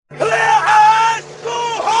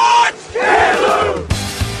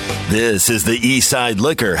This is the Eastside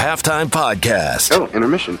Liquor Halftime Podcast. Oh,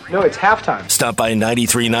 intermission. No, it's halftime. Stop by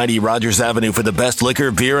 9390 Rogers Avenue for the best liquor,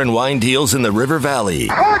 beer, and wine deals in the River Valley.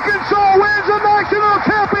 Arkansas wins the national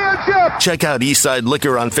championship. Check out Eastside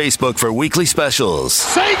Liquor on Facebook for weekly specials.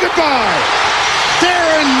 Say goodbye.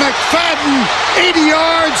 Darren McFadden, 80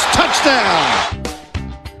 yards,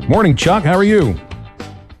 touchdown. Morning, Chuck. How are you?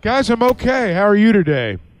 Guys, I'm okay. How are you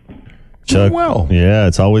today? Chuck, well. Yeah,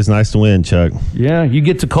 it's always nice to win, Chuck. Yeah, you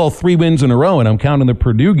get to call 3 wins in a row, and I'm counting the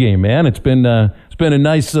Purdue game, man. It's been a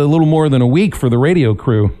nice little more than a week for the radio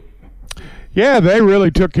crew. Yeah, they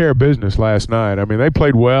really took care of business last night. I mean, they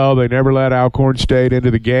played well. They never let Alcorn State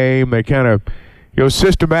into the game. They kind of,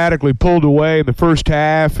 systematically pulled away in the first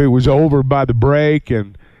half. It was over by the break,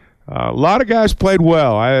 and a lot of guys played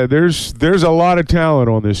well. There's a lot of talent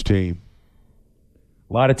on this team.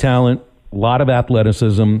 A lot of talent. A lot of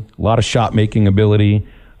athleticism, a lot of shot-making ability.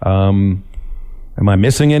 Am I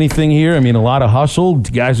missing anything here? I mean, a lot of hustle.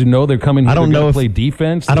 Guys who know they're coming here to play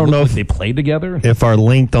defense. I don't know if they play together. If our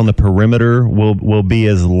length on the perimeter will be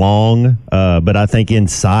as long, but I think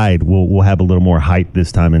inside we'll have a little more height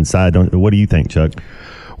this time inside. What do you think, Chuck?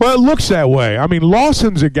 Well, it looks that way. I mean,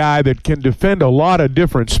 Lawson's a guy that can defend a lot of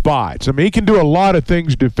different spots. I mean, he can do a lot of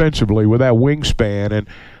things defensively with that wingspan, and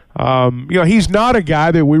he's not a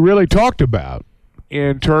guy that we really talked about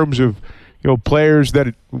in terms of, players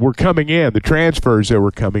that were coming in, the transfers that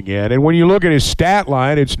were coming in. And when you look at his stat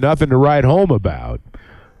line, it's nothing to write home about.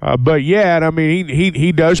 But yet, I mean,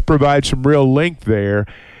 he does provide some real length there.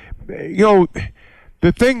 The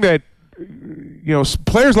thing that,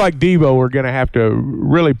 players like Devo are going to have to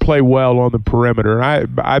really play well on the perimeter.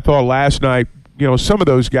 I thought last night, some of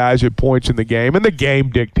those guys at points in the game, and the game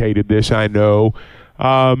dictated this, I know,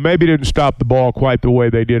 maybe didn't stop the ball quite the way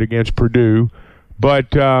they did against Purdue.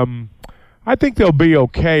 But I think they'll be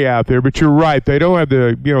okay out there. But you're right. They don't have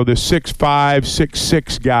the 6'5",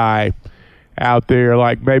 6'6" guy out there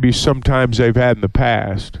like maybe sometimes they've had in the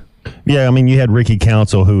past. Yeah, I mean, you had Ricky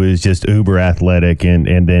Council, who is just uber athletic, and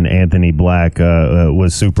then Anthony Black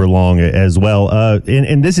was super long as well.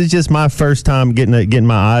 And this is just my first time getting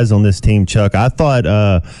my eyes on this team, Chuck. I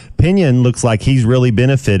thought Pinion looks like he's really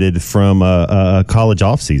benefited from a college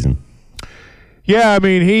offseason. Yeah, I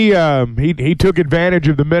mean, he took advantage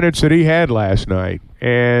of the minutes that he had last night.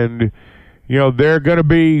 And, there are going to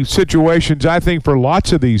be situations, I think, for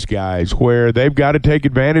lots of these guys where they've got to take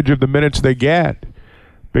advantage of the minutes they get.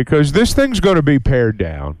 Because this thing's going to be pared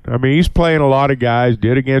down. I mean, he's playing a lot of guys,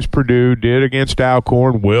 did against Purdue, did against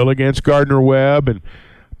Alcorn, will against Gardner-Webb, and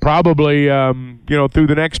probably, through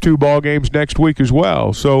the next 2 ball games next week as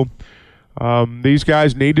well. So these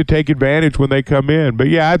guys need to take advantage when they come in. But,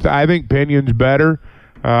 yeah, I think Pinion's better.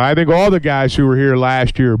 I think all the guys who were here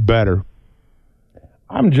last year are better.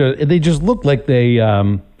 They just look like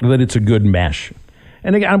that it's a good mesh.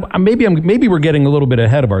 And again, maybe we're getting a little bit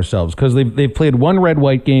ahead of ourselves because they've played one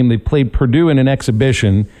red-white game. They've played Purdue in an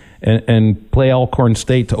exhibition and play Alcorn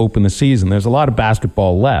State to open the season. There's a lot of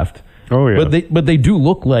basketball left. Oh, yeah. But they do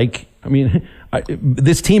look like, I mean,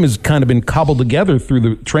 this team has kind of been cobbled together through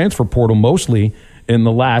the transfer portal mostly in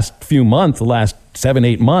the last few months, the last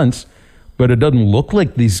 7-8 months. But it doesn't look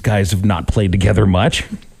like these guys have not played together much.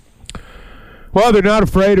 Well, they're not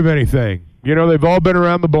afraid of anything. They've all been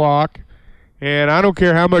around the block. And I don't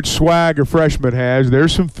care how much swag a freshman has.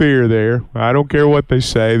 There's some fear there. I don't care what they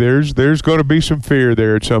say. There's going to be some fear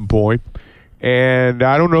there at some point. And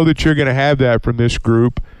I don't know that you're going to have that from this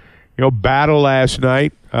group. Battle last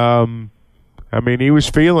night, he was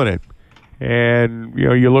feeling it. And,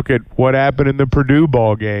 you look at what happened in the Purdue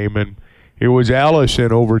ball game, and it was Ellis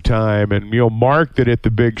in overtime, and, Mark that hit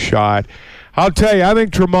the big shot. I'll tell you, I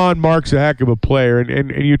think Tremont Mark's a heck of a player.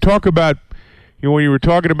 And you talk about, when you were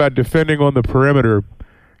talking about defending on the perimeter,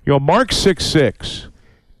 Mark's 6'6",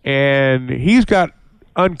 and he's got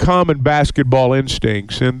uncommon basketball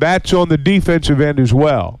instincts, and that's on the defensive end as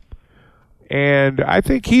well. And I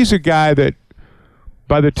think he's a guy that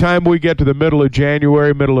by the time we get to the middle of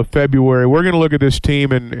January, middle of February, we're going to look at this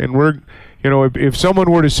team, and we're, if someone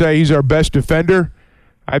were to say he's our best defender,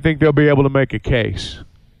 I think they'll be able to make a case.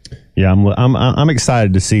 Yeah, I'm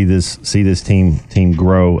excited to see this team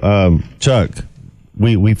grow. Chuck,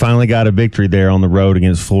 we finally got a victory there on the road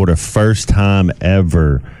against Florida, first time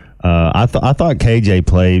ever. I thought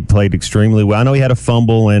KJ played extremely well. I know he had a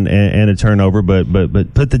fumble and a turnover,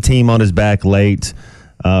 but put the team on his back late.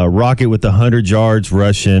 Rocket with 100 yards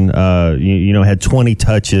rushing. Had 20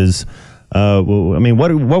 touches. What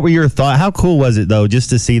were your thoughts? How cool was it though, just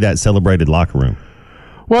to see that celebrated locker room?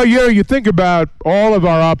 Well, you think about all of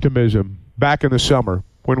our optimism back in the summer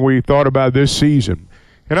when we thought about this season.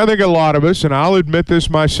 And I think a lot of us, and I'll admit this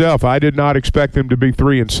myself, I did not expect them to be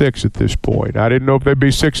 3-6 at this point. I didn't know if they'd be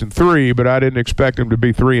 6-3, but I didn't expect them to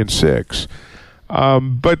be 3-6.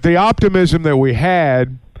 But the optimism that we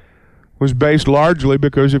had was based largely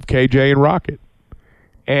because of KJ and Rocket.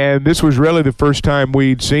 And this was really the first time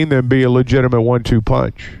we'd seen them be a legitimate 1-2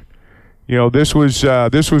 punch. You know, this was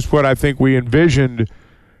what I think we envisioned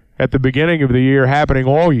at the beginning of the year happening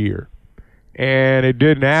all year. And it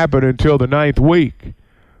didn't happen until the 9th week.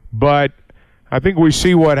 But I think we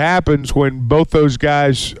see what happens when both those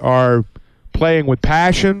guys are playing with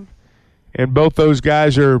passion and both those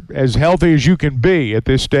guys are as healthy as you can be at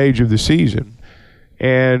this stage of the season.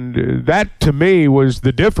 And that, to me, was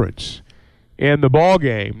the difference in the ball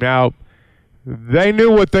game. Now, they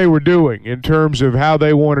knew what they were doing in terms of how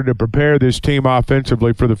they wanted to prepare this team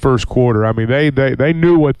offensively for the first quarter. I mean, they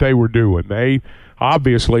knew what they were doing. They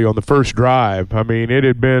obviously on the first drive, I mean, it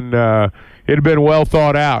had been well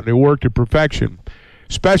thought out and it worked to perfection.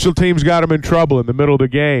 Special teams got them in trouble in the middle of the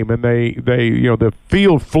game, and they the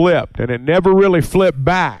field flipped, and it never really flipped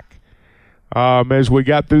back as we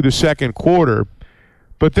got through the second quarter.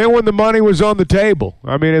 But then when the money was on the table,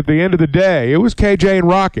 I mean, at the end of the day, it was KJ and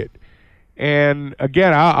Rocket. And,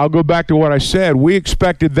 again, I'll go back to what I said. We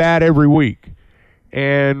expected that every week,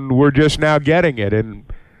 and we're just now getting it. And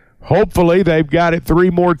hopefully they've got it 3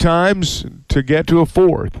 more times to get to a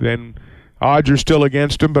 4th. And odds are still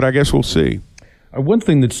against them, but I guess we'll see. One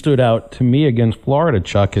thing that stood out to me against Florida,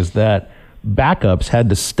 Chuck, is that backups had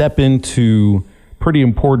to step into pretty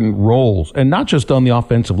important roles, and not just on the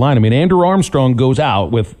offensive line. I mean, Andrew Armstrong goes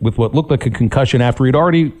out with what looked like a concussion after he'd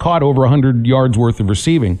already caught over 100 yards worth of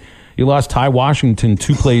receiving. You lost Ty Washington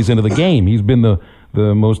 2 plays into the game. He's been the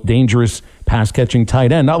most dangerous pass-catching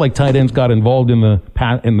tight end. Not like tight ends got involved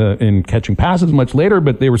in catching passes much later,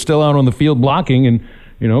 but they were still out on the field blocking.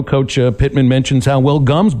 And Coach Pittman mentions how well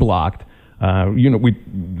Gums blocked.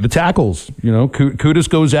 The tackles. Kudus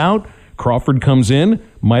goes out. Crawford comes in.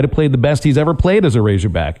 Might have played the best he's ever played as a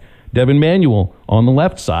Razorback. Devin Manuel on the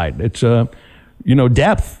left side. It's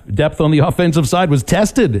depth on the offensive side was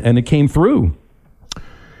tested, and it came through.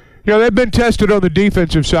 They've been tested on the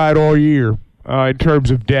defensive side all year in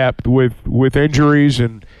terms of depth with injuries,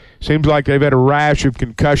 and seems like they've had a rash of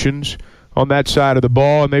concussions on that side of the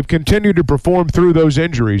ball, and they've continued to perform through those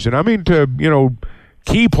injuries. And I mean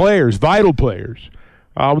key players, vital players.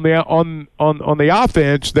 On the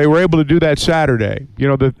offense, they were able to do that Saturday.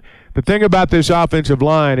 The thing about this offensive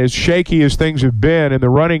line, as shaky as things have been in the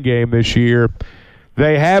running game this year,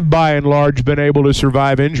 they have by and large been able to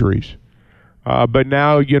survive injuries. But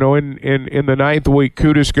now, in the 9th week,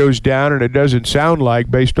 Kudus goes down, and it doesn't sound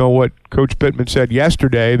like, based on what Coach Pittman said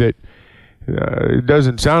yesterday, that it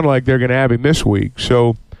doesn't sound like they're going to have him this week.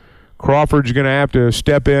 So Crawford's going to have to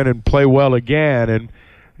step in and play well again. And,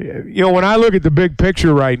 when I look at the big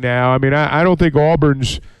picture right now, I mean, I don't think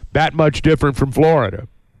Auburn's that much different from Florida.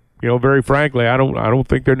 Very frankly, I don't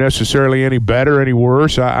think they're necessarily any better, any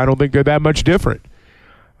worse. I don't think they're that much different.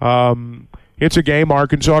 It's a game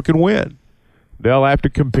Arkansas can win. They'll have to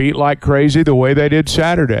compete like crazy the way they did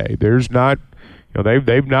Saturday. There's not,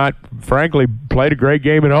 they've not, frankly, played a great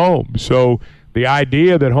game at home. So the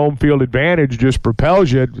idea that home field advantage just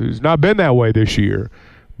propels you has not been that way this year.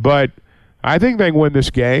 But I think they can win this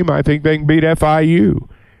game. I think they can beat FIU.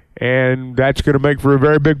 And that's going to make for a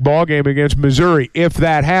very big ball game against Missouri if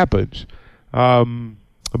that happens.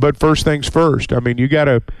 But first things first. I mean, you got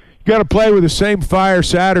to play with the same fire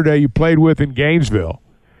Saturday you played with in Gainesville.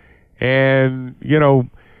 And,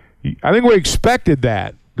 I think we expected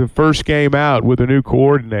that the first game out with a new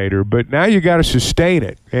coordinator, but now you got to sustain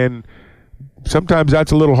it. And sometimes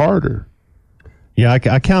that's a little harder. Yeah,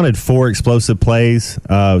 I counted 4 explosive plays.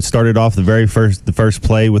 Started off the first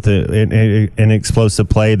play with an explosive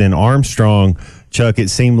play. Then Armstrong, Chuck, it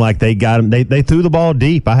seemed like they got him. They threw the ball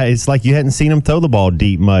deep. It's like you hadn't seen him throw the ball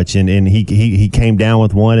deep much, and he came down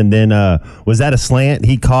with one. And then was that a slant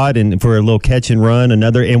he caught and for a little catch and run?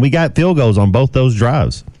 Another, and we got field goals on both those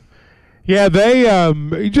drives. Yeah, they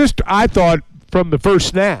I thought from the first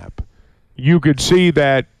snap, you could see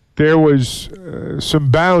that there was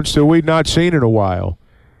some bounce that we'd not seen in a while.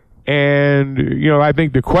 And, I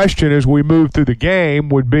think the question as we move through the game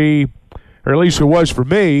would be, or at least it was for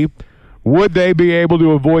me, would they be able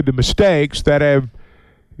to avoid the mistakes that have,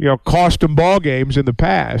 cost them ball games in the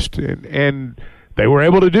past? And they were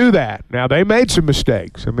able to do that. Now, they made some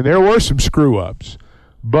mistakes. I mean, there were some screw-ups,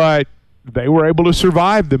 but they were able to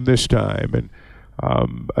survive them this time. And,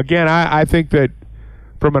 again, I think that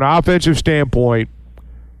from an offensive standpoint,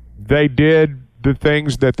 they did the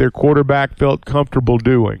things that their quarterback felt comfortable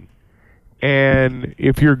doing. And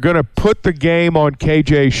if you're going to put the game on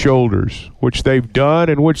KJ's shoulders, which they've done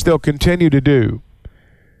and which they'll continue to do,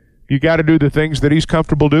 you got to do the things that he's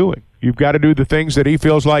comfortable doing. You've got to do the things that he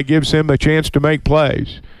feels like gives him a chance to make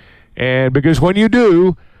plays. And because when you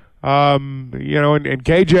do, and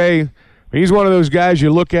KJ, he's one of those guys, you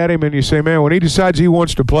look at him and you say, man, when he decides he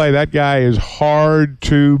wants to play, that guy is hard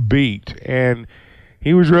to beat. And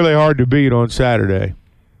he was really hard to beat on Saturday.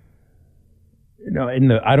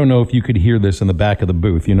 I don't know if you could hear this in the back of the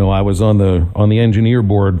booth. I was on the engineer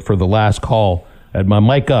board for the last call. I had my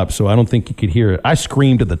mic up, so I don't think you could hear it. I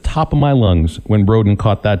screamed at the top of my lungs when Broden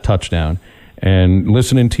caught that touchdown, and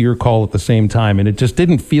listening to your call at the same time. And it just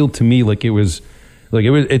didn't feel to me like it's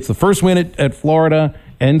the first win at Florida,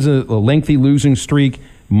 ends a lengthy losing streak,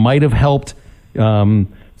 might have helped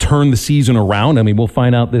turn the season around. I mean, we'll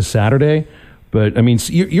find out this Saturday. But, I mean,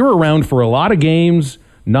 you're around for a lot of games.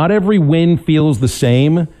 Not every win feels the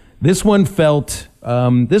same. This one felt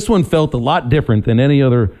a lot different than any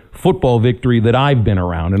other football victory that I've been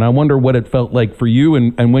around. And I wonder what it felt like for you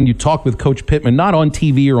and when you talked with Coach Pittman, not on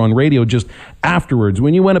TV or on radio, just afterwards,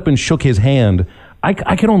 when you went up and shook his hand. I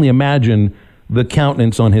can only imagine the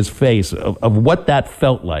countenance on his face of what that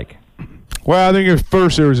felt like. Well, I think at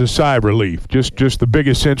first there was a sigh of relief, just the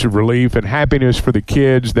biggest sense of relief and happiness for the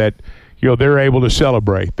kids that they're able to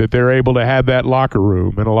celebrate, that they're able to have that locker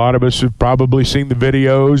room. And a lot of us have probably seen the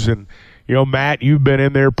videos. And, Matt, you've been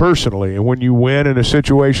in there personally. And when you win in a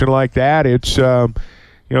situation like that, it's,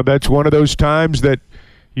 that's one of those times that,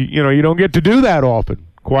 you don't get to do that often,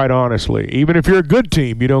 quite honestly. Even if you're a good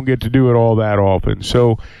team, you don't get to do it all that often.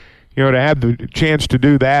 So, to have the chance to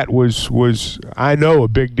do that was I know, a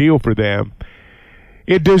big deal for them.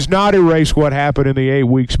 It does not erase what happened in the 8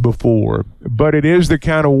 weeks before, but it is the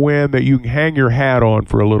kind of win that you can hang your hat on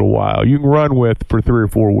for a little while. You can run with for 3 or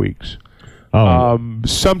 4 weeks.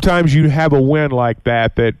 Sometimes you have a win like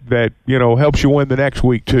that helps you win the next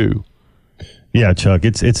week too. Yeah, Chuck,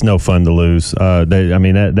 it's no fun to lose.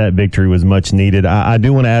 That victory was much needed. I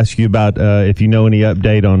do want to ask you about if you know any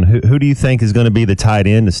update on who do you think is going to be the tight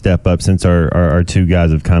end to step up since our two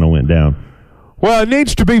guys have kind of went down. Well, it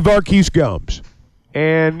needs to be Varkese Gumbs.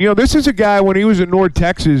 And, this is a guy, when he was at North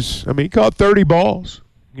Texas, he caught 30 balls.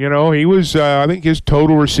 He was, I think his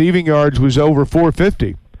total receiving yards was over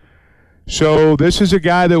 450. So this is a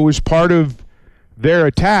guy that was part of their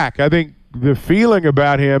attack. I think the feeling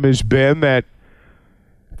about him has been that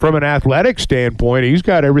from an athletic standpoint, he's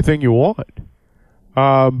got everything you want.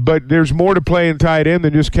 But there's more to playing tight end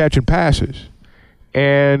than just catching passes.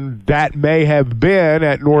 And that may have been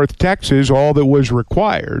at North Texas all that was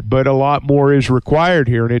required, but a lot more is required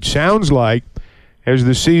here. And it sounds like, as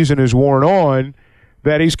the season has worn on,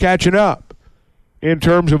 that he's catching up in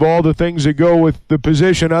terms of all the things that go with the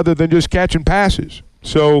position other than just catching passes.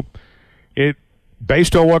 So,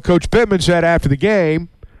 based on what Coach Pittman said after the game,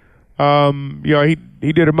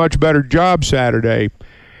 he did a much better job Saturday.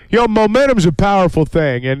 Momentum's a powerful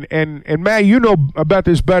thing, and Matt, you know about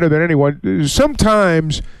this better than anyone.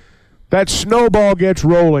 Sometimes that snowball gets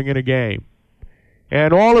rolling in a game,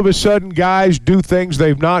 and all of a sudden guys do things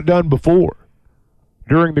they've not done before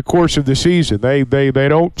during the course of the season. They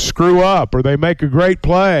don't screw up, or they make a great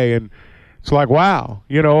play, and it's like, wow,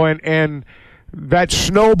 and that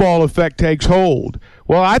snowball effect takes hold.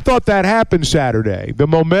 Well, I thought that happened Saturday. The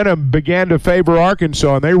momentum began to favor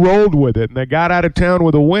Arkansas, and they rolled with it, and they got out of town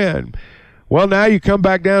with a win. Well, now you come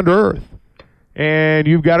back down to earth, and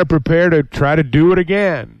you've got to prepare to try to do it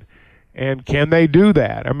again. And can they do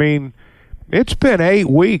that? It's been 8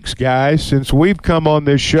 weeks, guys, since we've come on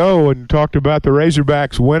this show and talked about the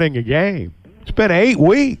Razorbacks winning a game. It's been 8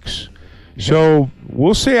 weeks. So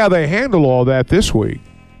we'll see how they handle all that this week.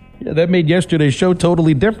 Yeah, that made yesterday's show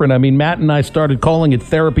totally different. Matt and I started calling it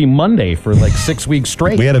Therapy Monday for like 6 weeks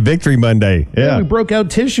straight. We had a victory Monday. Yeah. We broke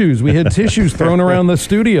out tissues. We had tissues thrown around the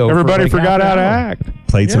studio. Everybody forgot how to act.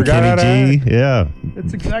 Played some Kenny G. Yeah.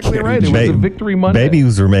 That's exactly right. It was a victory Monday.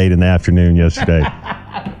 Babies were made in the afternoon yesterday.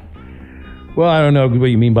 Well, I don't know what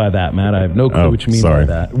you mean by that, Matt. I have no clue what you mean by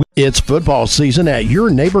that. It's football season at your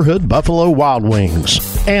neighborhood Buffalo Wild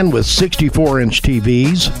Wings. And with 64-inch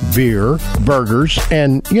TVs, beer, burgers,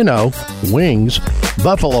 and, wings,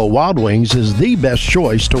 Buffalo Wild Wings is the best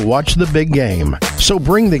choice to watch the big game. So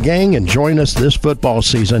bring the gang and join us this football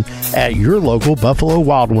season at your local Buffalo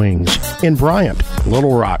Wild Wings in Bryant,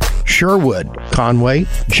 Little Rock, Sherwood, Conway,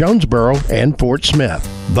 Jonesboro, and Fort Smith.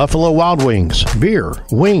 Buffalo Wild Wings, beer,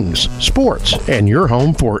 wings, sports, and your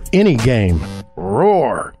home for any game.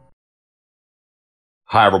 Roar!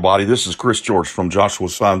 Hi, everybody. This is Chris George from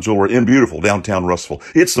Joshua's Fine Jewelry in beautiful downtown Russellville.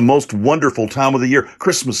 It's the most wonderful time of the year.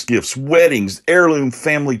 Christmas gifts, weddings, heirloom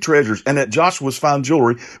family treasures. And at Joshua's Fine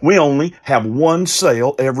Jewelry, we only have one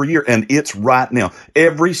sale every year, and it's right now.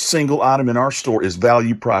 Every single item in our store is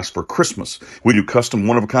value priced for Christmas. We do custom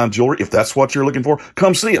one-of-a-kind jewelry. If that's what you're looking for,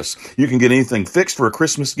 come see us. You can get anything fixed for a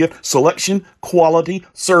Christmas gift. Selection, quality,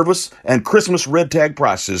 service, and Christmas red tag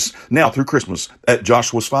prices now through Christmas at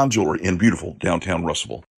Joshua's Fine Jewelry in beautiful downtown Russellville.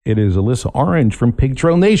 It is Alyssa Orange from Pig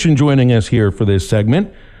Trail Nation joining us here for this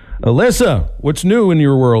segment. Alyssa, what's new in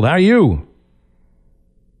your world? How are you?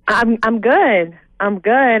 I'm good. I'm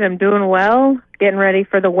doing well. Getting ready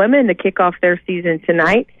for the women to kick off their season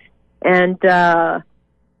tonight, and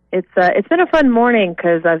it's been a fun morning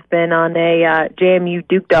because I've been on a JMU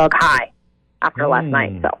Duke Dog high after last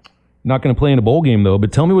night. So not going to play in a bowl game though.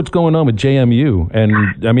 But tell me what's going on with JMU.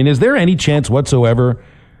 And I mean, is there any chance whatsoever?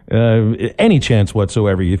 You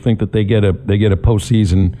think that they get a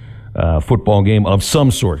postseason football game of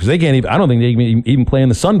some sort? Because they can't even. I don't think they even play in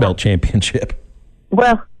the Sun Belt Championship.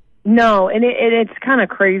 Well, no, and it's kind of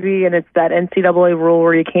crazy, and it's that NCAA rule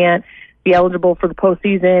where you can't be eligible for the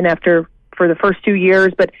postseason for the first 2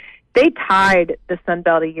 years. But they tied the Sun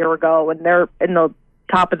Belt a year ago, and they're in the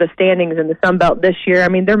top of the standings in the Sun Belt this year. I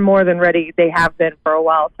mean, they're more than ready. They have been for a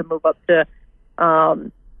while to move up to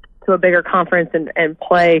a bigger conference and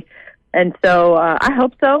play. And so I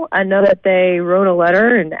hope so. I know that they wrote a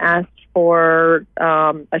letter and asked for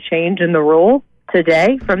a change in the rule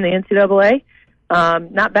today from the NCAA.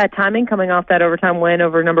 Not bad timing coming off that overtime win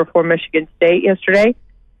over number 4 Michigan State yesterday.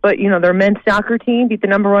 But, their men's soccer team beat the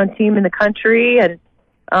number 1 team in the country. And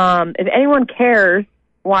if anyone cares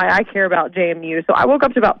why I care about JMU, so I woke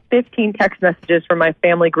up to about 15 text messages from my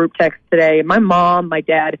family group text today. My mom, my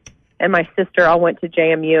dad, and my sister all went to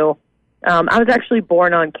JMU. I was actually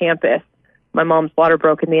born on campus. My mom's water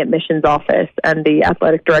broke in the admissions office, and the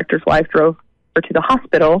athletic director's wife drove her to the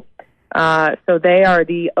hospital. So they are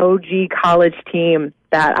the OG college team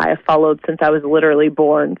that I have followed since I was literally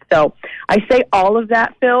born. So I say all of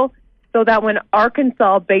that, Phil, so that when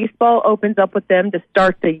Arkansas baseball opens up with them to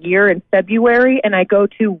start the year in February, and I go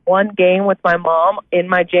to one game with my mom in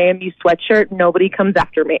my JMU sweatshirt, nobody comes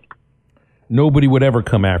after me. Nobody would ever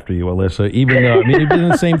come after you, Alyssa, even though, I mean, it'd be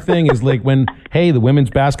the same thing as like when, hey, the women's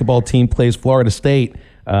basketball team plays Florida State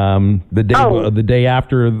the day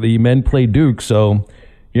after the men play Duke. So,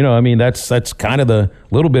 I mean, that's kind of the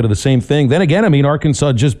little bit of the same thing. Then again, I mean,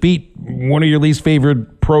 Arkansas just beat one of your least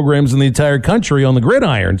favorite programs in the entire country on the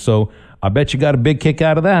gridiron. So I bet you got a big kick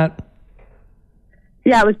out of that.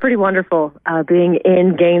 Yeah, it was pretty wonderful being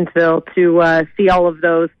in Gainesville to see all of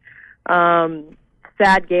those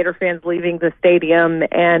sad Gator fans leaving the stadium,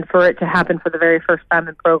 and for it to happen for the very first time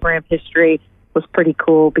in program history was pretty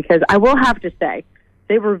cool, because I will have to say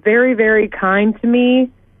they were very, very kind to me.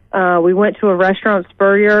 We went to a restaurant,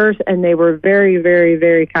 Spurrier's, and they were very, very,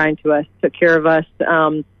 very kind to us, took care of us.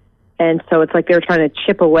 And so it's like they were trying to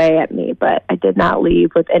chip away at me, but I did not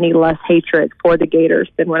leave with any less hatred for the Gators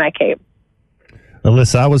than when I came.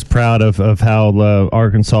 Alyssa, I was proud of how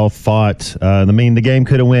Arkansas fought. I mean, the game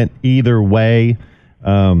could have went either way.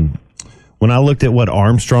 When I looked at what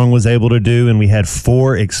Armstrong was able to do, and we had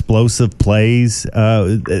 4 explosive plays,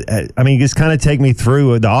 I mean, just kind of take me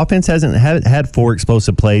through. The offense hasn't had 4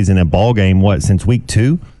 explosive plays in a ball game, since week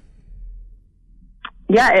 2?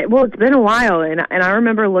 Yeah, it's been a while, and I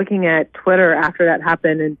remember looking at Twitter after that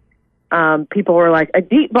happened, and people were like, a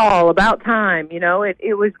deep ball, about time.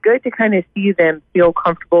 It was good to kind of see them feel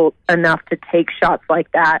comfortable enough to take shots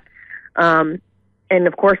like that. And,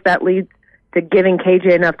 of course, that leads to giving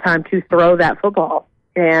KJ enough time to throw that football.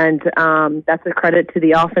 And that's a credit to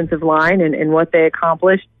the offensive line and what they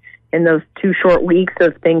accomplished in those 2 short weeks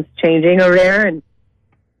of things changing over there. And,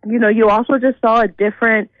 you also just saw a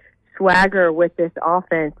different swagger with this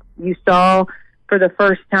offense. You saw for the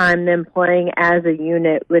first time them playing as a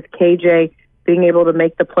unit, with KJ being able to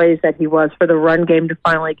make the plays that he was, for the run game to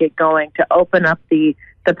finally get going, to open up the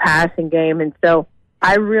passing game. And so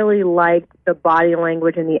I really liked the body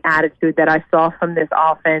language and the attitude that I saw from this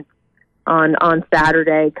offense on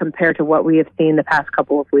Saturday compared to what we have seen the past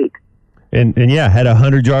couple of weeks. And yeah, had a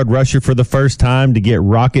 100-yard rusher for the first time to get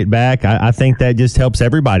Rocket back. I think that just helps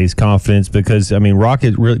everybody's confidence, because, I mean,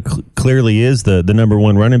 Rocket really clearly is the number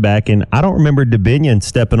 1 running back. And I don't remember DeBinion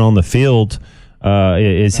stepping on the field.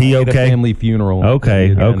 Is he okay? At a family funeral.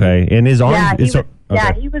 Okay. And his arm? So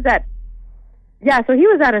he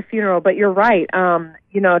was at a funeral, but you're right.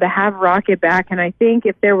 To have Rocket back, and I think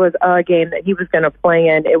if there was a game that he was going to play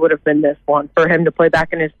in, it would have been this one, for him to play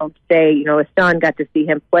back in his home state. His son got to see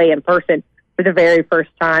him play in person for the very first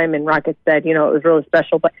time. And Rocket said, it was really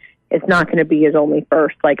special, but it's not going to be his only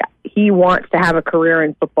first. Like, he wants to have a career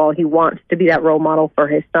in football. He wants to be that role model for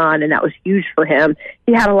his son, and that was huge for him.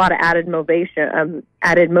 He had a lot of added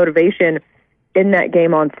motivation in that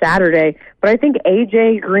game on Saturday. But I think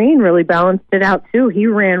A.J. Green really balanced it out, too. He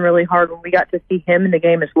ran really hard when we got to see him in the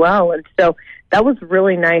game as well. And so that was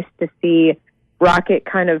really nice to see Rocket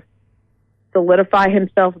kind of solidify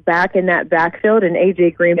himself back in that backfield, and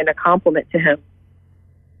A.J. Green in a compliment to him.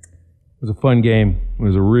 It was a fun game. It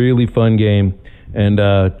was a really fun game. And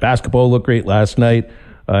basketball looked great last night.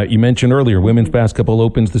 You mentioned earlier, women's basketball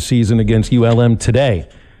opens the season against ULM today.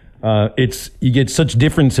 You get such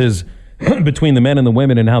differences between the men and the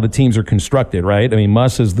women and how the teams are constructed, right? I mean,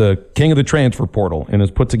 Muss is the king of the transfer portal and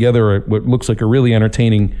has put together what looks like a really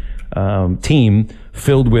entertaining team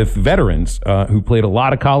filled with veterans who played a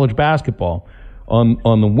lot of college basketball.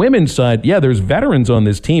 On the women's side, there's veterans on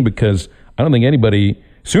this team because I don't think anybody...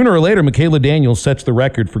 Sooner or later, Michaela Daniels sets the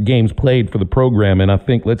record for games played for the program, and I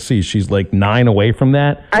think, she's like 9 away from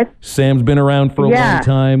that. Sam's been around for a long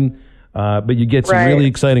time, but you get some really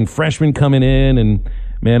exciting freshmen coming in, and,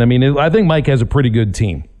 man, I mean, I think Mike has a pretty good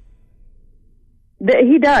team.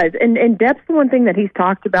 He does, and depth's the one thing that he's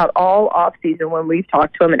talked about all offseason when we've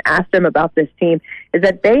talked to him and asked him about this team, is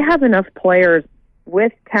that they have enough players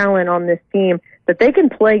with talent on this team that they can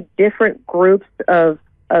play different groups of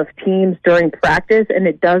teams during practice, and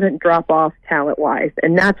it doesn't drop off talent-wise.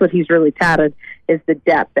 And that's what he's really touted, is the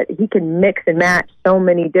depth, that he can mix and match so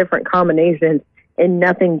many different combinations and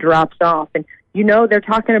nothing drops off. And, they're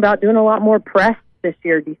talking about doing a lot more press this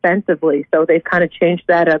year defensively, so they've kind of changed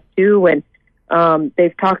that up too. And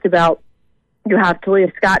they've talked about, you have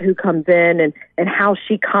Talia Scott who comes in and how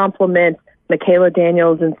she complements Michaela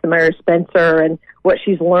Daniels and Samara Spencer and what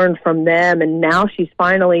she's learned from them. And now she's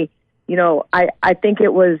finally... I think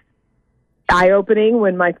it was eye-opening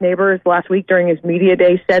when Mike Neighbors last week during his media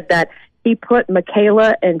day said that he put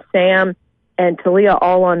Michaela and Sam and Talia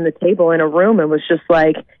all on the table in a room and was just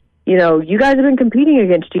like, you guys have been competing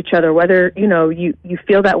against each other, whether, you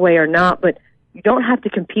feel that way or not, but you don't have to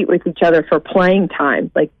compete with each other for playing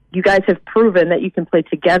time. Like, you guys have proven that you can play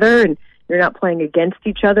together and you're not playing against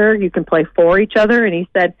each other. You can play for each other. And he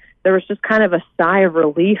said, there was just kind of a sigh of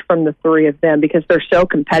relief from the three of them because they're so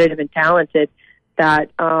competitive and talented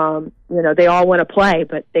that, they all want to play,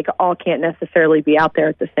 but they all can't necessarily be out there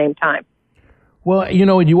at the same time. Well,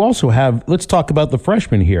 and you also have, let's talk about the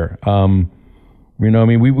freshmen here.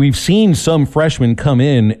 We've seen some freshmen come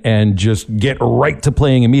in and just get right to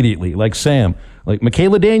playing immediately, like Sam. Like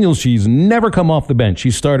Michaela Daniels, she's never come off the bench.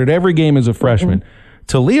 She started every game as a freshman. Mm-hmm.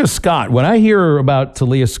 Talia Scott, when I hear about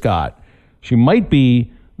Talia Scott, she might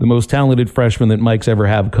be the most talented freshman that Mike's ever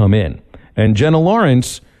have come in. And Jenna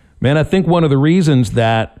Lawrence, man, I think one of the reasons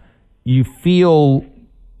that you feel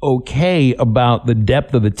okay about the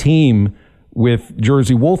depth of the team with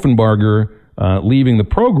Jersey Wolfenbarger leaving the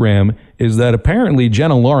program is that apparently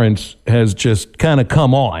Jenna Lawrence has just kind of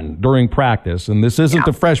come on during practice. And this isn't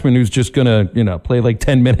the freshman who's just going to, play like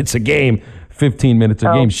 10 minutes a game, 15 minutes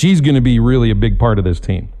a game. She's going to be really a big part of this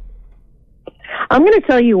team. I'm going to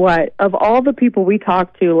tell you what, of all the people we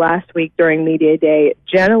talked to last week during media day,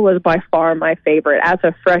 Jenna was by far my favorite. As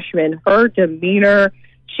a freshman, her demeanor,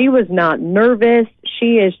 she was not nervous.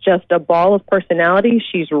 She is just a ball of personality.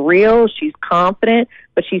 She's real. She's confident,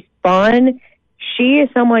 but she's fun. She is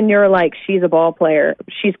someone you're like, she's a ball player.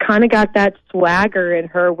 She's kind of got that swagger in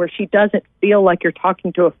her where she doesn't feel like you're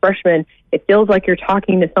talking to a freshman. It feels like you're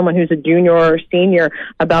talking to someone who's a junior or a senior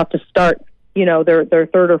about to start their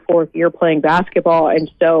third or fourth year playing basketball.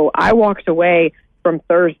 And so I walked away from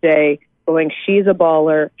Thursday going, she's a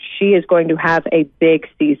baller. She is going to have a big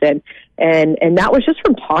season. And that was just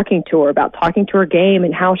from talking to her, about talking to her game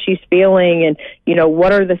and how she's feeling and,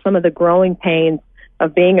 what are some of the growing pains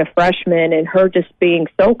of being a freshman and her just being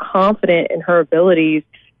so confident in her abilities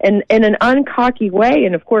and in an uncocky way.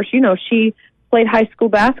 And of course, she played high school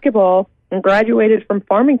basketball and graduated from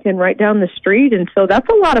Farmington right down the street. And so that's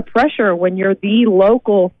a lot of pressure when you're the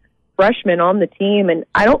local freshman on the team. And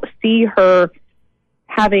I don't see her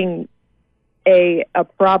having a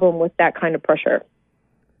problem with that kind of pressure.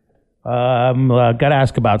 Got to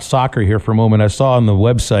ask about soccer here for a moment. I saw on the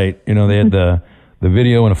website, they had the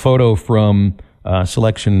video and a photo from the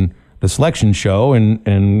selection show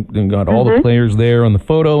and got all the players there on the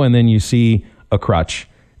photo. And then you see a crutch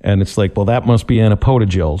and it's like, well, that must be Anna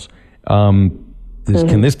Potagil's.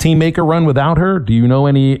 Can this team make a run without her? Do you know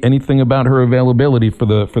anything about her availability for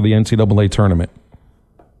the NCAA tournament?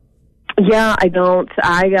 Yeah, I don't.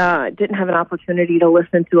 I didn't have an opportunity to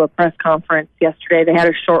listen to a press conference yesterday. They had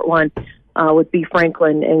a short one with B.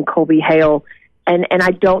 Franklin and Colby Hale. And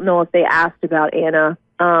I don't know if they asked about Anna,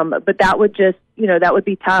 but that would just, that would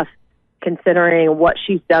be tough considering what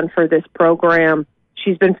she's done for this program.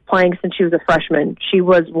 She's been playing since she was a freshman. She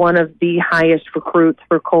was one of the highest recruits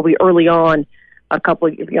for Colby early on, a couple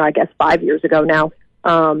of, I guess 5 years ago now.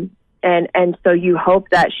 And so you hope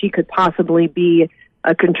that she could possibly be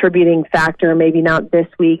a contributing factor, maybe not this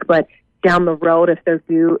week, but down the road if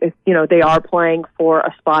they are playing for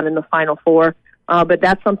a spot in the Final Four. But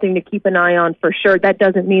that's something to keep an eye on for sure. That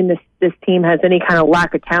doesn't mean this team has any kind of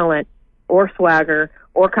lack of talent or swagger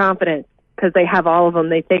or confidence, because they have all of them.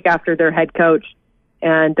 They take after their head coach,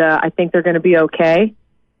 and I think they're going to be okay.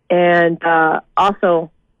 And also,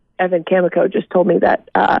 Evan Kamiko just told me that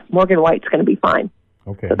Morgan White's going to be fine.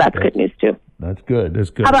 Okay, so that's good news too. That's good. That's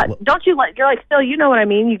good. How about, don't you you're like, Phil, you know what I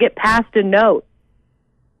mean? You get passed a note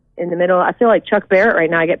in the middle. I feel like Chuck Barrett right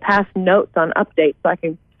now. I get passed notes on updates so I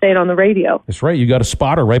can say it on the radio. That's right. You got a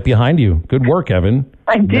spotter right behind you. Good work, Evan.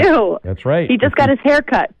 I do. That's right. He just got his hair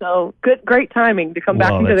cut, so great timing to come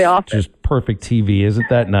back into the office. Just perfect TV. Isn't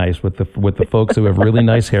that nice with the folks who have really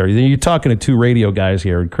nice hair? You're talking to two radio guys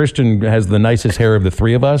here. Christian has the nicest hair of the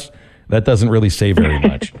three of us. That doesn't really say very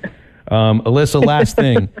much. Alyssa, last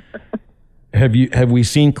thing. Have we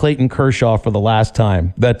seen Clayton Kershaw for the last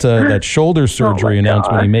time? That shoulder surgery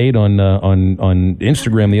announcement he made on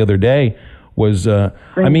Instagram the other day was,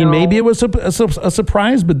 maybe it was a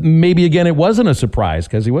surprise, but maybe again it wasn't a surprise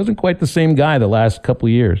because he wasn't quite the same guy the last couple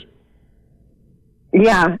of years.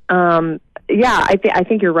 Yeah, I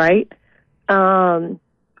think you're right. I'm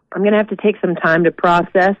going to have to take some time to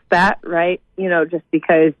process that, right? Just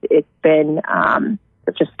because it's been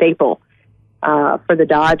such a staple for the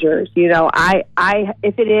Dodgers.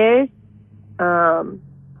 If it is,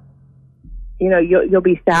 you'll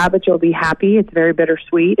be sad, but you'll be happy. It's very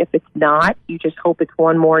bittersweet. If it's not, you just hope it's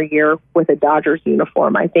one more year with a Dodgers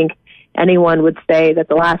uniform. I think anyone would say that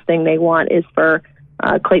the last thing they want is for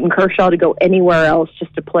Clayton Kershaw to go anywhere else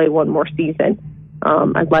just to play one more season.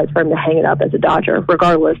 I'd like for him to hang it up as a Dodger,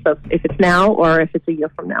 regardless of if it's now or if it's a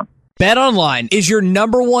year from now. BetOnline is your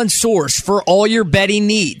number one source for all your betting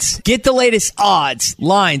needs. Get the latest odds,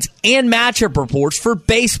 lines, and matchup reports for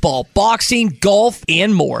baseball, boxing, golf,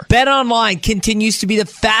 and more. BetOnline continues to be the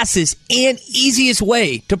fastest and easiest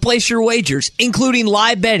way to place your wagers, including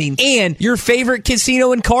live betting and your favorite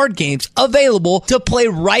casino and card games available to play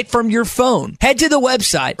right from your phone. Head to the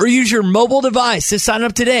website or use your mobile device to sign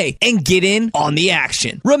up today and get in on the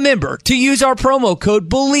action. Remember to use our promo code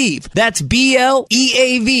BELIEVE, that's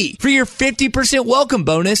BLEAV, for your 50% welcome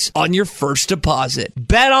bonus on your first deposit.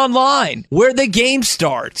 Bet online, where the game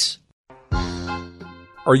starts.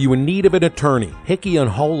 Are you in need of an attorney? Hickey &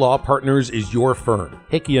 Hull Law Partners is your firm.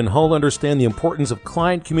 Hickey & Hull understand the importance of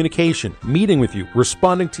client communication, meeting with you,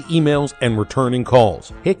 responding to emails, and returning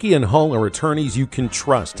calls. Hickey & Hull are attorneys you can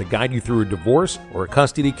trust to guide you through a divorce or a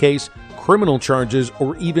custody case, criminal charges,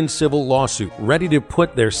 or even civil lawsuit, ready to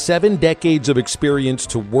put their 7 decades of experience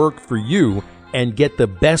to work for you and get the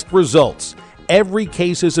best results. Every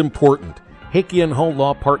case is important. Hickey & Hull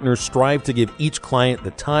Law Partners strive to give each client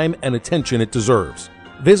the time and attention it deserves.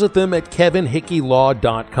 Visit them at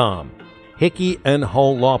kevinhickeylaw.com. Hickey &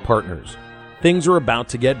 Hull Law Partners. Things are about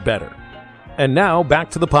to get better. And now,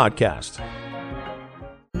 back to the podcast.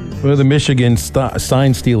 Well, the Michigan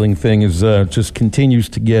sign stealing thing is just continues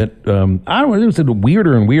to get, it's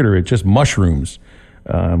weirder and weirder. It just mushrooms.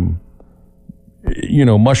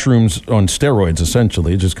 Mushrooms on steroids,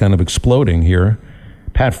 essentially, just kind of exploding here.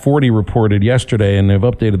 Pat Forty reported yesterday, and they've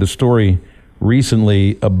updated the story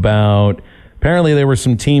recently about, apparently there were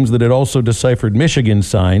some teams that had also deciphered Michigan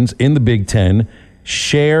signs in the Big Ten,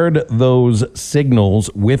 shared those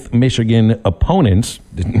signals with Michigan opponents.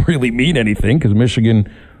 Didn't really mean anything because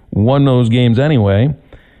Michigan won those games anyway.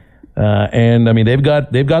 They've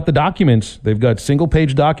got the documents. They've got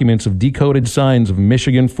single-page documents of decoded signs of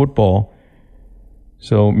Michigan football.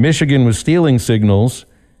 So Michigan was stealing signals,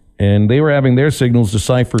 and they were having their signals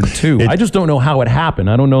deciphered too. I just don't know how it happened.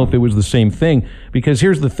 I don't know if it was the same thing, because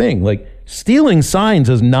here's the thing, stealing signs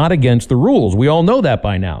is not against the rules. We all know that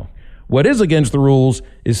by now. What is against the rules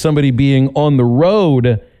is somebody being on the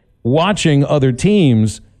road watching other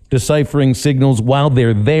teams deciphering signals while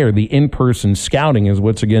they're there. The in-person scouting is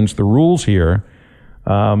what's against the rules here.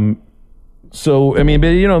 Michigan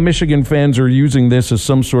fans are using this as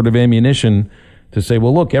some sort of ammunition to say,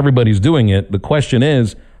 well, look, everybody's doing it. The question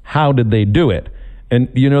is, how did they do it?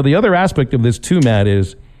 And, the other aspect of this too, Matt,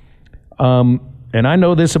 is, and I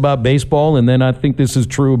know this about baseball, and then I think this is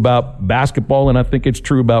true about basketball, and I think it's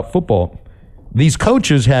true about football. These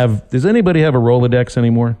coaches does anybody have a Rolodex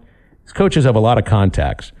anymore? These coaches have a lot of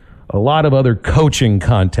contacts. a lot of other coaching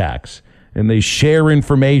contacts, and they share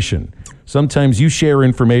information. Sometimes you share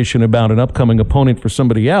information about an upcoming opponent for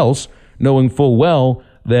somebody else, knowing full well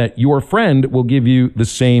that your friend will give you the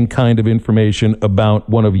same kind of information about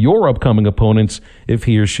one of your upcoming opponents if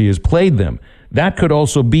he or she has played them. That could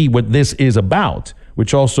also be what this is about,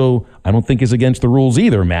 which also I don't think is against the rules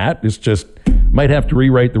either, Matt. It's just might have to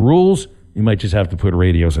rewrite the rules. You might just have to put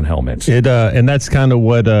radios and helmets. And that's kind of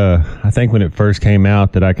what I think when it first came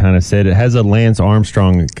out that I kind of said it has a Lance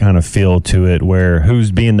Armstrong kind of feel to it, where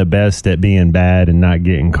who's being the best at being bad and not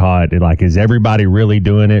getting caught. Like, is everybody really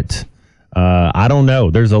doing it? I don't know.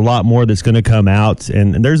 There's a lot more that's going to come out,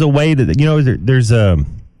 and there's a way that there's a.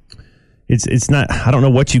 It's not. I don't know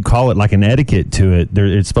what you call it, like an etiquette to it.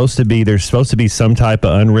 There's supposed to be some type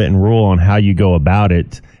of unwritten rule on how you go about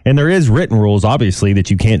it, and there is written rules, obviously, that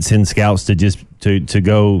you can't send scouts to just to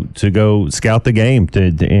go scout the game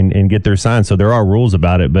and get their sign. So there are rules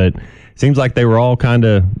about it, but it seems like they were all kind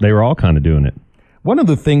of doing it. One of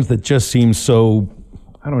the things that just seems so,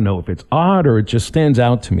 I don't know if it's odd or it just stands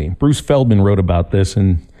out to me. Bruce Feldman wrote about this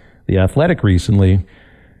in The Athletic recently.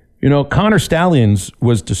 Connor Stalions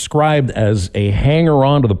was described as a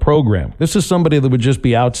hanger-on to the program. This is somebody that would just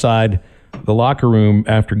be outside the locker room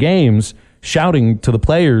after games shouting to the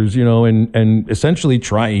players, and essentially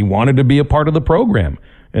he wanted to be a part of the program.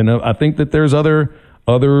 And I think that there's other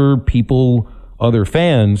people, other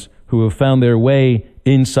fans who have found their way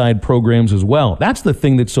inside programs as well. That's the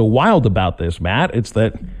thing that's so wild about this, Matt. It's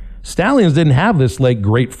that Stalions didn't have this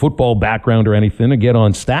great football background or anything to get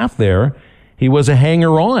on staff there. He was a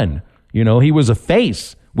hanger-on. He was a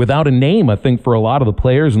face without a name, I think, for a lot of the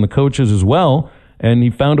players and the coaches as well. And he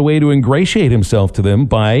found a way to ingratiate himself to them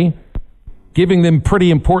by giving them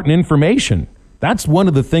pretty important information. That's one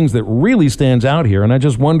of the things that really stands out here. And I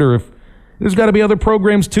just wonder if there's got to be other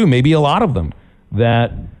programs too, maybe a lot of them,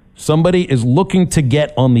 that somebody is looking to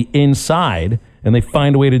get on the inside and they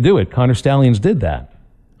find a way to do it. Connor Stalions did that.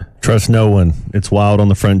 Trust no one. It's wild on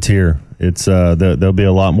the frontier. It's there'll be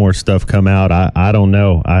a lot more stuff come out. I don't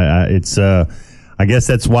know. I guess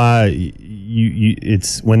that's why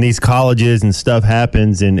it's when these colleges and stuff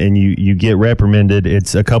happens and you get reprimanded,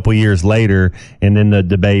 it's a couple years later, and then the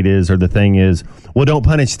debate is, or the thing is, well, don't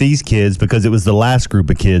punish these kids because it was the last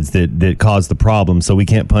group of kids that caused the problem, so we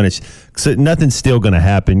can't punish. So nothing's still going to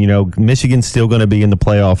happen. Michigan's still going to be in the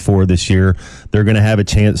playoff 4 this year. They're going to have a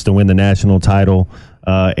chance to win the national title.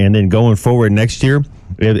 And then going forward next year,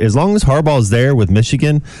 as long as Harbaugh's there with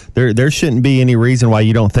Michigan, there shouldn't be any reason why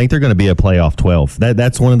you don't think they're going to be a playoff 12.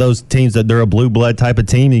 That's one of those teams that they're a blue blood type of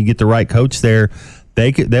team, and you get the right coach there,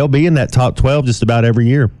 they'll be in that top 12 just about every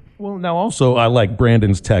year. Well, now also I like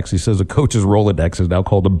Brandon's text. He says a coach's Rolodex is now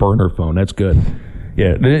called a burner phone. That's good.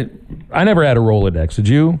 Yeah, I never had a Rolodex. Did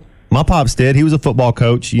you? My pops did. He was a football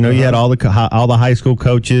coach. You had all the high school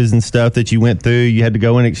coaches and stuff that you went through. You had to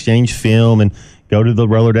go and exchange film and go to the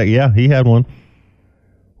Rolodex. Yeah, he had one.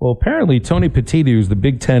 Well, apparently Tony Petitti, who's the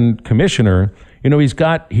Big Ten commissioner,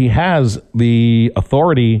 he has the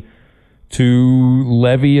authority to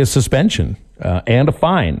levy a suspension and a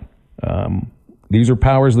fine. These are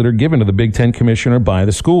powers that are given to the Big Ten commissioner by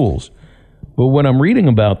the schools. But when I'm reading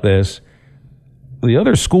about this, the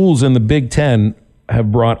other schools in the Big Ten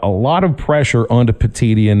have brought a lot of pressure onto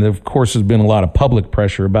Petitti, and of course there's been a lot of public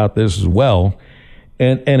pressure about this as well.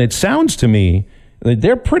 And it sounds to me that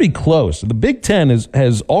they're pretty close. The Big Ten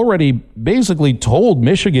has already basically told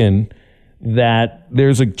Michigan that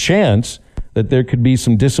there's a chance that there could be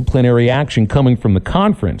some disciplinary action coming from the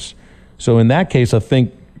conference. So in that case, I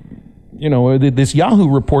think, this Yahoo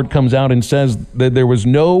report comes out and says that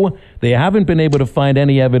they haven't been able to find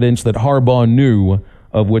any evidence that Harbaugh knew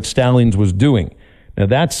of what Stalions was doing. Now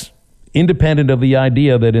that's independent of the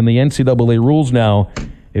idea that in the NCAA rules now,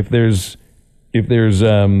 if there's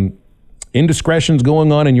indiscretions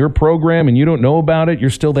going on in your program and you don't know about it,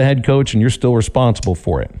 you're still the head coach and you're still responsible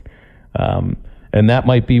for it. And that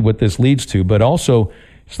might be what this leads to. But also,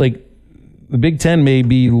 it's like the Big Ten may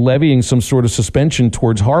be levying some sort of suspension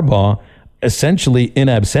towards Harbaugh, essentially in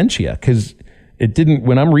absentia, because it didn't.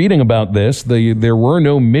 When I'm reading about this, there were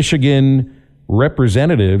no Michigan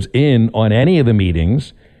representatives on any of the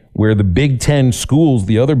meetings where the Big Ten schools,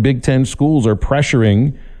 the other Big Ten schools, are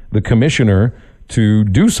pressuring the commissioner to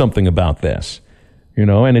do something about this,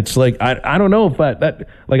 and it's like I don't know if I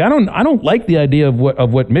don't like the idea of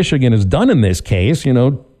what Michigan has done in this case,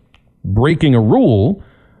 breaking a rule,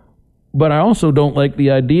 but I also don't like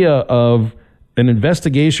the idea of an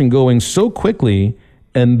investigation going so quickly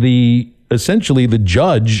and essentially the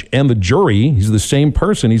judge and the jury, he's the same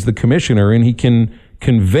person, he's the commissioner, and he can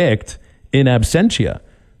convict in absentia,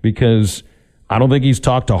 because I don't think he's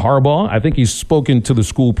talked to Harbaugh. I think he's spoken to the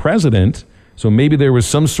school president. So maybe there was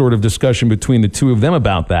some sort of discussion between the two of them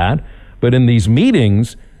about that. But in these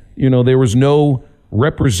meetings, there was no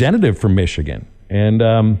representative from Michigan.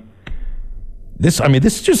 And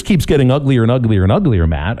this just keeps getting uglier and uglier and uglier,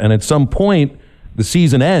 Matt. And at some point, the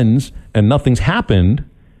season ends and nothing's happened.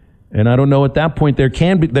 And I don't know, at that point, there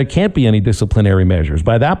can't be any disciplinary measures.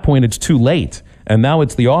 By that point, it's too late. And now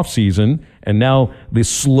it's the offseason, and now the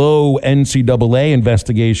slow NCAA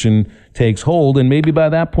investigation takes hold, and maybe by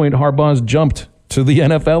that point, Harbaugh's jumped to the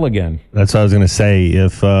NFL again. That's what I was going to say.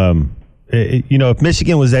 If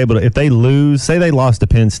Michigan was able to, if they lose, say they lost to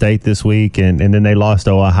Penn State this week and then they lost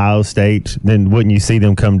to Ohio State, then wouldn't you see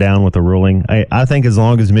them come down with a ruling? I think as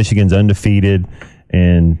long as Michigan's undefeated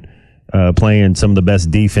and playing some of the best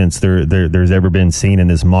defense there's ever been seen in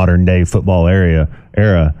this modern day football era,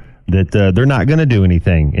 that they're not going to do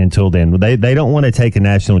anything until then. They don't want to take a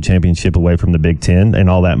national championship away from the Big Ten and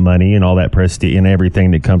all that money and all that prestige and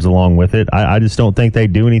everything that comes along with it. I just don't think they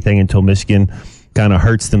do anything until Michigan kind of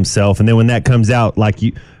hurts themselves. And then when that comes out,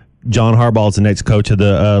 John Harbaugh's the next coach of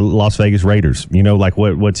the Las Vegas Raiders.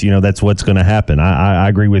 That's what's going to happen. I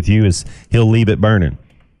agree with you. Is he'll leave it burning.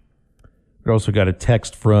 We also got a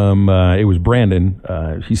text from, it was Brandon.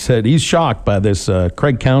 He said he's shocked by this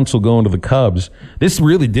Craig Counsell going to the Cubs. This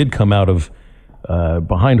really did come out of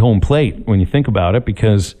behind home plate when you think about it,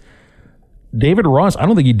 because David Ross, I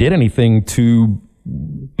don't think he did anything to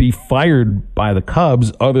be fired by the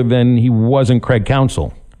Cubs other than he wasn't Craig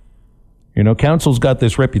Counsell. Counsell's got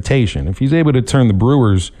this reputation. If he's able to turn the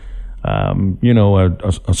Brewers,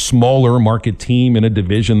 a smaller market team in a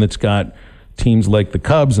division that's got teams like the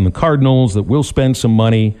Cubs and the Cardinals that will spend some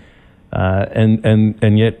money,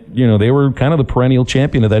 and yet they were kind of the perennial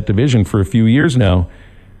champion of that division for a few years now.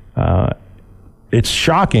 It's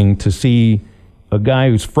shocking to see a guy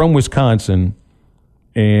who's from Wisconsin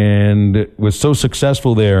and was so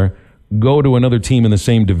successul there go to another team in the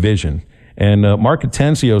same division. And Mark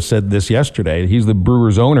Atencio said this yesterday. He's the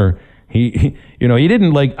Brewers owner. He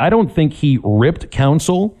didn't I don't think he ripped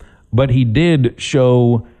Counsell, but he did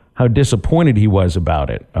show how disappointed he was about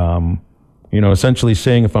it. Essentially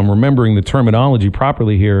saying, if I'm remembering the terminology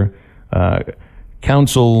properly here,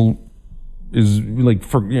 Counsell is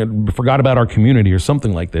forgot about our community or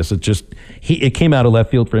something like this. It came out of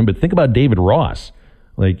left field for him. But think about David Ross.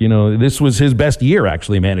 This was his best year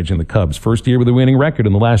actually managing the Cubs. First year with a winning record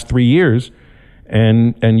in the last 3 years.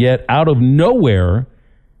 And yet out of nowhere,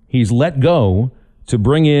 he's let go to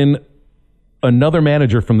bring in another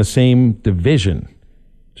manager from the same division.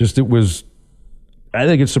 I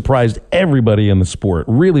think it surprised everybody in the sport,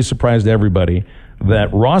 really surprised everybody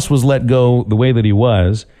that Ross was let go the way that he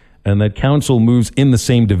was, and that Counsell moves in the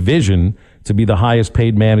same division to be the highest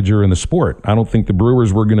paid manager in the sport. I don't think the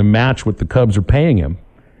Brewers were going to match what the Cubs are paying him.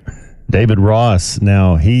 David Ross,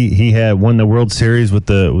 now he had won the World Series with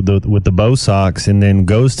the Bo Sox, and then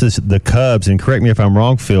goes to the Cubs. And correct me if I'm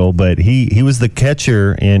wrong, Phil, but he was the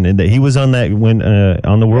catcher, and he was on that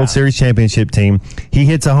on the World Series championship team. He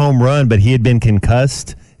hits a home run, but he had been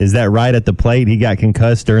concussed. Is that right at the plate? He got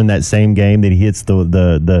concussed during that same game that he hits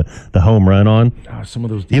the home run on. Some of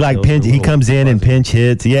those he comes in and pinch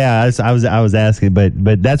hits. Yeah, I was asking,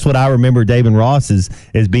 but that's what I remember David Ross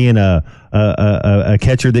as being a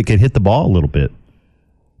catcher that could hit the ball a little bit.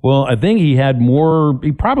 Well, I think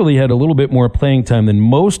he probably had a little bit more playing time than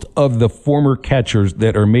most of the former catchers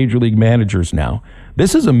that are major league managers now.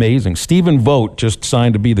 This is amazing. Stephen Vogt just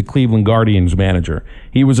signed to be the Cleveland Guardians manager.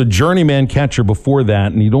 He was a journeyman catcher before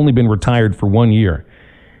that, and he'd only been retired for 1 year.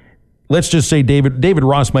 Let's just say David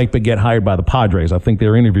Ross might get hired by the Padres. I think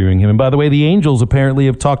they're interviewing him. And by the way, the Angels apparently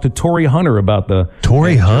have talked to Torrey Hunter about the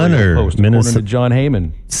Torrey Hunter post, according to John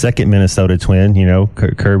Heyman. Second Minnesota Twin,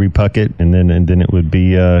 Kirby Puckett, and then it would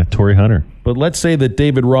be Torrey Hunter. But let's say that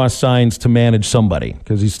David Ross signs to manage somebody,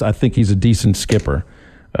 because I think he's a decent skipper.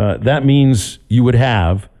 That means you would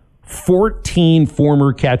have 14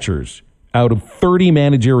 former catchers out of 30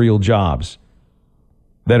 managerial jobs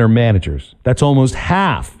that are managers. That's almost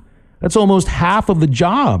half. That's almost half of the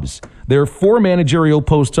jobs. There are 4 managerial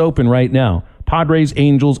posts open right now. Padres,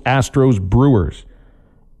 Angels, Astros, Brewers.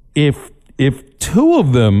 If 2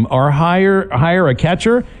 of them are hire a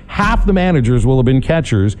catcher, half the managers will have been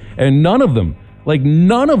catchers, and none of them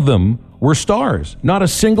were stars. Not a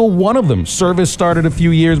single one of them. Service started a few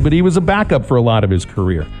years, but he was a backup for a lot of his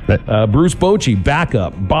career. Bruce Bochy,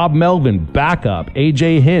 backup. Bob Melvin, backup.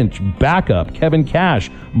 A.J. Hinch, backup. Kevin Cash,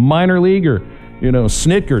 minor leaguer.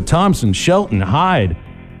 Snitker, Thompson, Shelton, Hyde,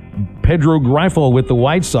 Pedro Greifel with the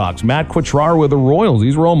White Sox, Matt Quatraro with the Royals.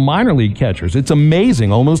 These were all minor league catchers. It's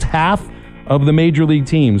amazing. Almost half of the major league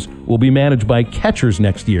teams will be managed by catchers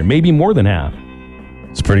next year, maybe more than half.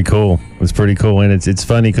 It's pretty cool. It's pretty cool, and it's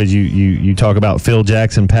funny because you talk about Phil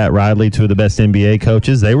Jackson, Pat Riley, two of the best NBA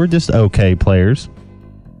coaches. They were just okay players.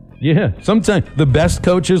 Yeah, sometimes the best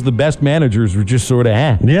coaches, the best managers were just sort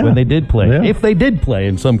of when they did play. Yeah. If they did play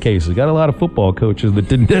in some cases. Got a lot of football coaches that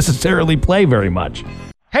didn't necessarily play very much.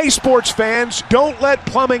 Hey, sports fans, don't let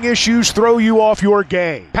plumbing issues throw you off your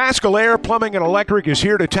game. Pascal Air Plumbing and Electric is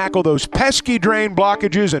here to tackle those pesky drain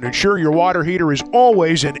blockages and ensure your water heater is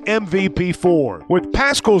always in MVP form. With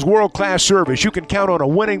Pascal's world-class service, you can count on a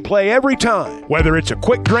winning play every time. Whether it's a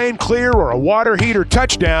quick drain clear or a water heater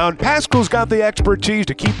touchdown, Pascal's got the expertise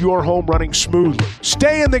to keep your home running smoothly.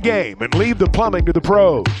 Stay in the game and leave the plumbing to the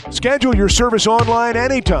pros. Schedule your service online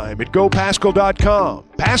anytime at gopascal.com.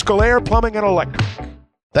 Pascal Air Plumbing and Electric.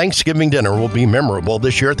 Thanksgiving dinner will be memorable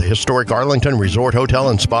this year at the historic Arlington Resort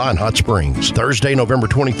Hotel and Spa in Hot Springs. Thursday, November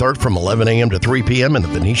 23rd from 11 a.m. to 3 p.m. in the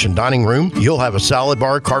Venetian Dining Room. You'll have a salad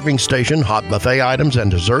bar, carving station, hot buffet items, and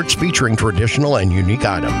desserts featuring traditional and unique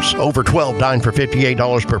items. Over 12 dine for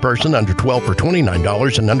 $58 per person, under 12 for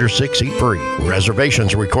 $29, and under 6 eat free.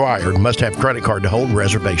 Reservations required. Must have credit card to hold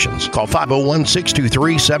reservations. Call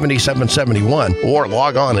 501-623-7771 or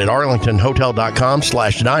log on at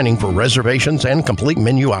arlingtonhotel.com/dining for reservations and complete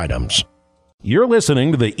menu items. You're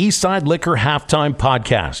listening to the Eastside Liquor Halftime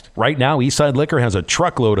Podcast. Right now, Eastside Liquor has a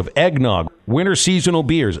truckload of eggnog, winter seasonal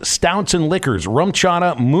beers, stouts and liquors, rum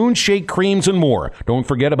chata, moonshake creams, and more. Don't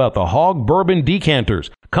forget about the Hog Bourbon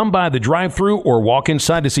decanters. Come by the drive-thru or walk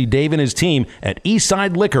inside to see Dave and his team at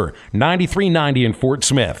Eastside Liquor, 9390 in Fort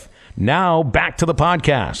Smith. Now, back to the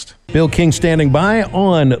podcast. Bill King standing by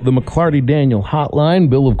on the McClarty-Daniel hotline.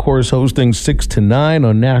 Bill, of course, hosting 6 to 9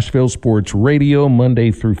 on Nashville Sports Radio,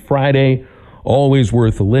 Monday through Friday. Always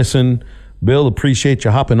worth a listen. Bill, appreciate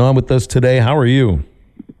you hopping on with us today. How are you?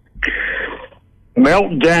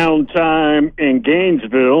 Meltdown time in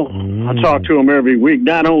Gainesville. I talk to them every week.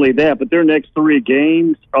 Not only that, but their next 3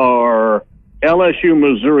 games are LSU,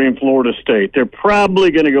 Missouri, and Florida State. They're probably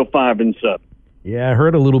going to go 5-7. Yeah, I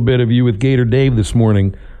heard a little bit of you with Gator Dave this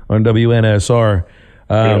morning on WNSR.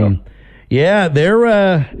 Hey,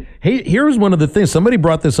 here's one of the things. Somebody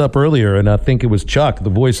brought this up earlier, and I think it was Chuck, the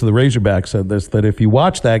voice of the Razorbacks, said this, that if you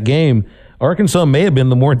watch that game, Arkansas may have been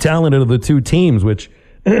the more talented of the two teams, which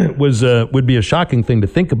would be a shocking thing to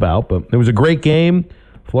think about. But it was a great game.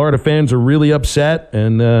 Florida fans are really upset,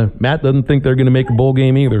 and Matt doesn't think they're going to make a bowl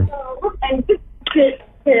game either.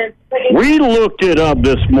 We looked it up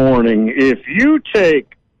this morning. If you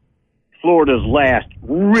take Florida's last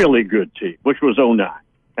really good team, which was 2009,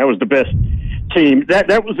 that was the best team.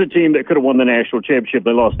 That was the team that could have won the national championship.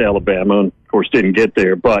 They lost to Alabama and, of course, didn't get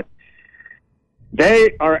there. But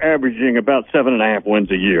they are averaging about 7.5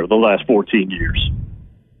 wins a year the last 14 years.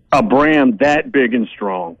 A brand that big and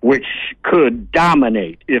strong, which could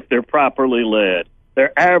dominate if they're properly led.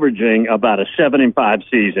 They're averaging about a 7-5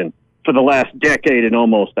 season for the last decade and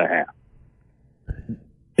almost a half.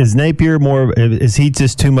 Is Napier is he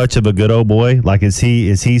just too much of a good old boy? Like, is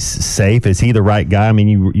he safe? Is he the right guy? I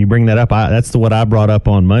mean, you bring that up. That's what I brought up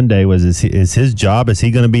on Monday was, is his job, is he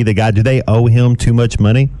going to be the guy? Do they owe him too much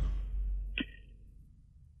money?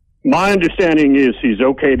 My understanding is he's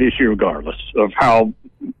okay this year regardless of how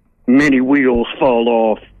many wheels fall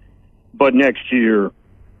off. But next year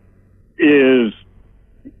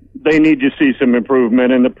they need to see some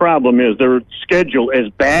improvement, and the problem is their schedule, as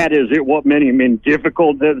bad as it was,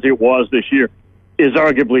 difficult as it was this year, is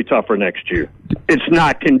arguably tougher next year. It's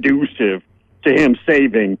not conducive to him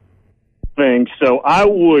saving things. So I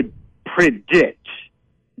would predict,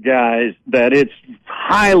 guys, that it's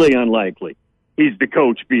highly unlikely he's the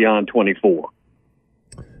coach beyond 24.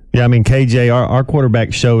 Yeah, I mean, KJ, our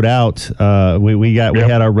quarterback showed out. We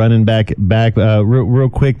had our running back real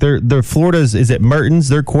quick. They're Florida's. Is it Mertens?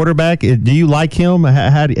 Their quarterback. Do you like him?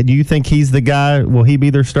 How do you think he's the guy? Will he be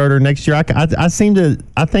their starter next year? I think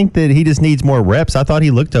that he just needs more reps. I thought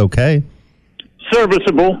he looked okay.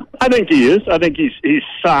 Serviceable. I think he is. I think he's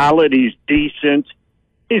solid. He's decent.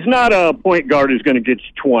 He's not a point guard who's going to get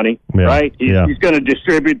you 20, right? He's going to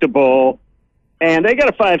distribute the ball. And they got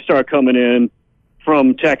a 5-star coming in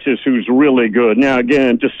from Texas who's really good. Now,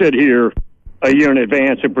 again, to sit here a year in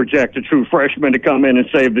advance and project a true freshman to come in and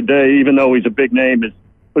save the day, even though he's a big name,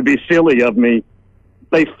 would be silly of me.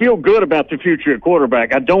 They feel good about the future at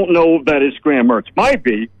quarterback. I don't know that it's Graham Mertz. Might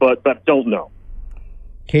be, but don't know.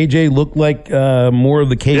 KJ looked like more of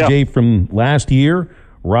the KJ from last year.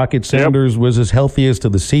 Rocket Sanders was his healthiest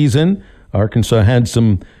of the season. Arkansas had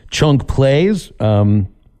some chunk plays. That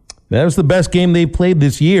was the best game they played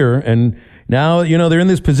this year, and now, they're in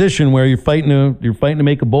this position where you're fighting to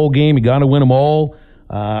make a bowl game. You got to win them all.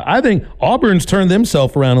 I think Auburn's turned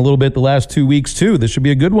themselves around a little bit the last 2 weeks, too. This should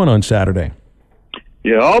be a good one on Saturday.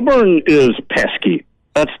 Yeah, Auburn is pesky.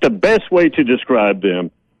 That's the best way to describe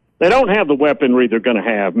them. They don't have the weaponry they're going to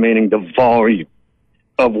have, meaning the volume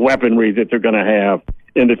of weaponry that they're going to have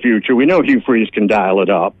in the future. We know Hugh Freeze can dial it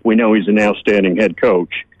up. We know he's an outstanding head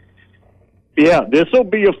coach. Yeah, this will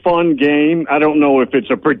be a fun game. I don't know if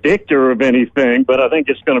it's a predictor of anything, but I think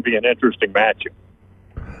it's going to be an interesting matchup.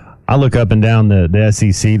 I look up and down the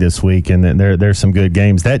SEC this week, and there's some good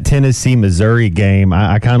games. That Tennessee-Missouri game,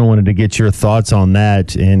 I kind of wanted to get your thoughts on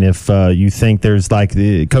that, and if you think there's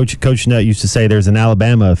Coach Nutt used to say there's an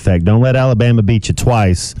Alabama effect. Don't let Alabama beat you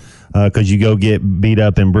twice because you go get beat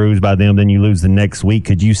up and bruised by them, then you lose the next week.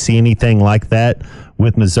 Could you see anything like that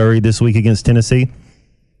with Missouri this week against Tennessee?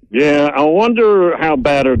 Yeah, I wonder how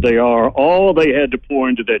battered they are. All they had to pour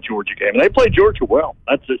into that Georgia game. They played Georgia well.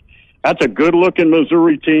 That's a good-looking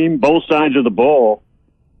Missouri team, both sides of the ball.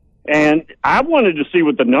 And I wanted to see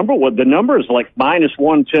what the number was. The number is like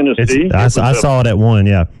 -1 Tennessee. I saw it at 1,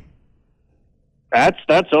 yeah.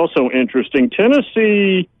 That's also interesting.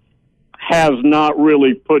 Tennessee has not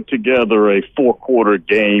really put together a four-quarter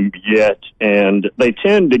game yet, and they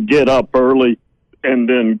tend to get up early and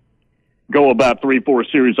then go about 3-4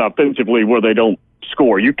 series offensively where they don't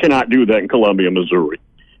score. You cannot do that in Columbia, Missouri.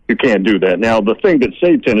 You can't do that. Now, the thing that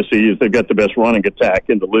saved Tennessee is they've got the best running attack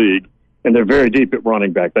in the league, and they're very deep at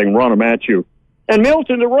running back. They can run them at you. And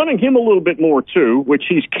Milton, they're running him a little bit more, too, which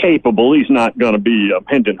he's capable. He's not going to be a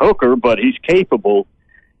Hendon Hooker, but he's capable.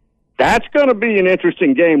 That's going to be an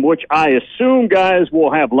interesting game, which I assume guys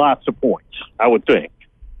will have lots of points, I would think.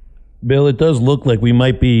 Bill, it does look like we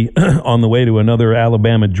might be on the way to another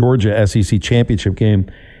Alabama-Georgia SEC championship game.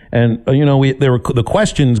 And, there were the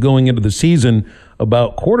questions going into the season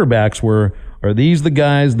about quarterbacks were, are these the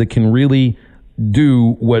guys that can really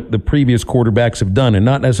do what the previous quarterbacks have done? And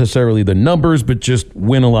not necessarily the numbers, but just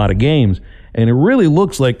win a lot of games. And it really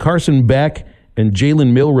looks like Carson Beck and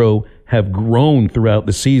Jalen Milroe have grown throughout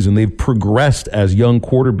the season. They've progressed as young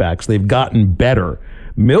quarterbacks. They've gotten better.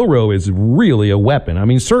 Milroe is really a weapon. I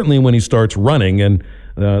mean, certainly when he starts running, and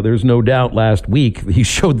there's no doubt last week he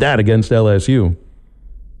showed that against LSU.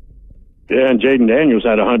 Yeah, and Jaden Daniels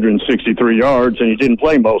had 163 yards, and he didn't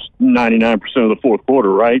play 99% of the fourth quarter,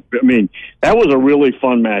 right? I mean, that was a really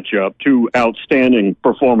fun matchup, two outstanding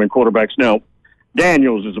performing quarterbacks. Now,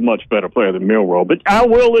 Daniels is a much better player than Milroe, but I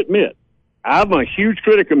will admit, I'm a huge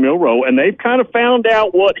critic of Milroe, and they've kind of found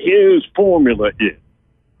out what his formula is,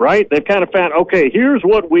 right? They've kind of found, okay, here's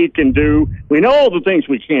what we can do. We know all the things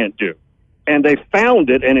we can't do, and they found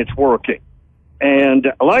it, and it's working.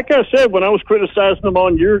 And like I said, when I was criticizing them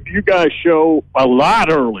on you guys' show a lot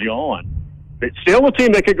early on, it's still a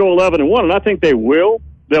team that could go 11-1, and I think they will.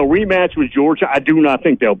 They'll rematch with Georgia. I do not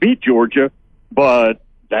think they'll beat Georgia, but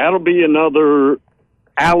that'll be another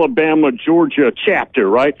Alabama-Georgia chapter,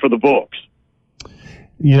 right, for the books.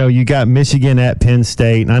 You got Michigan at Penn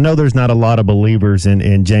State, and I know there's not a lot of believers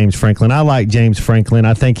in James Franklin. I like James Franklin.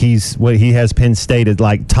 I think he has Penn State at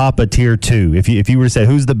like top of tier 2. If you were to say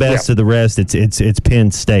who's the best of the rest, it's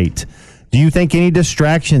Penn State. Do you think any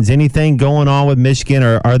distractions, anything going on with Michigan,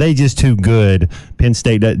 or are they just too good? Penn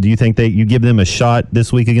State. Do you think you give them a shot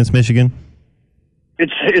this week against Michigan?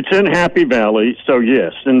 It's in Happy Valley, so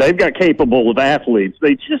yes, and they've got capable of athletes.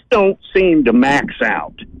 They just don't seem to max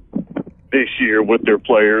out this year with their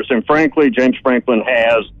players. And frankly, James Franklin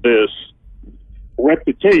has this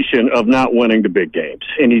reputation of not winning the big games.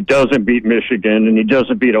 And he doesn't beat Michigan, and he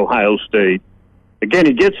doesn't beat Ohio State. Again,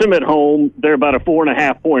 he gets them at home. They're about a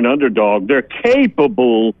 4.5-point underdog. They're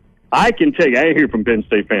capable. I can tell you, I hear from Penn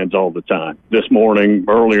State fans all the time this morning,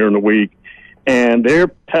 earlier in the week, and they're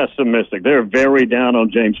pessimistic. They're very down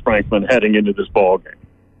on James Franklin heading into this ball game.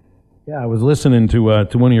 Yeah, I was listening to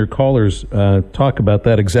one of your callers talk about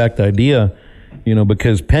that exact idea,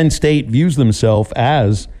 because Penn State views themselves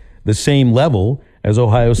as the same level as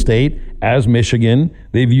Ohio State, as Michigan.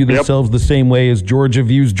 They view themselves the same way as Georgia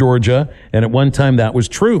views Georgia, and at one time that was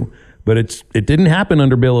true. But it didn't happen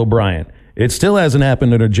under Bill O'Brien. It still hasn't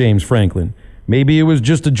happened under James Franklin. Maybe it was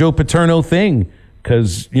just a Joe Paterno thing.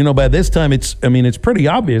 Because, by this time, it's pretty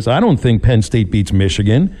obvious. I don't think Penn State beats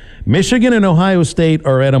Michigan. Michigan and Ohio State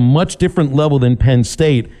are at a much different level than Penn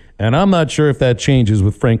State, and I'm not sure if that changes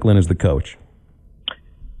with Franklin as the coach.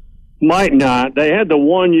 Might not. They had the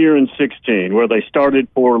 1 year in 2016 where they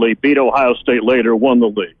started poorly, beat Ohio State later, won the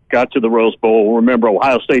league, got to the Rose Bowl. Remember,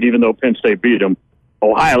 Ohio State, even though Penn State beat them,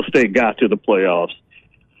 Ohio State got to the playoffs.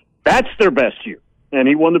 That's their best year. And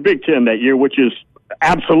he won the Big Ten that year, which is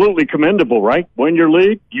absolutely commendable, right? Win your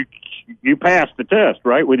league, you pass the test,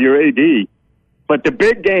 right, with your AD. But the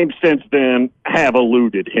big games since then have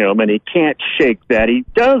eluded him, and he can't shake that. He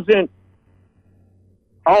doesn't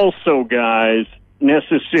also, guys,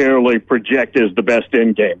 necessarily project as the best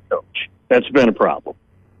in-game coach. That's been a problem.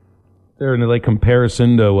 There in like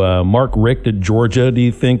comparison to Mark Richt at Georgia, do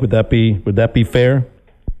you think would that be fair?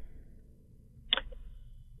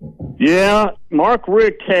 Yeah, Mark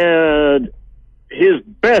Richt had his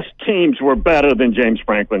best teams were better than James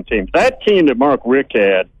Franklin teams. That team that Mark Richt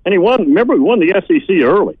had, and he won the SEC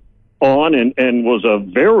early on and was a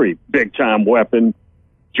very big-time weapon.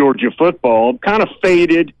 Georgia football kind of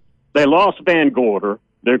faded. They lost Van Gorder,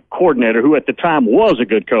 their coordinator, who at the time was a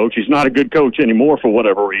good coach. He's not a good coach anymore for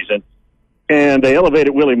whatever reason. And they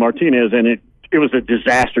elevated Willie Martinez, and it was a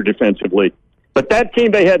disaster defensively. But that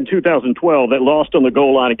team they had in 2012 that lost on the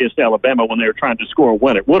goal line against Alabama when they were trying to score a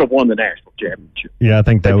win, it would have won the national championship. Yeah, I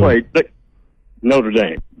think Notre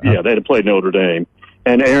Dame. Yeah, they'd have played Notre Dame.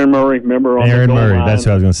 And Aaron Murray, remember? Aaron Murray, that's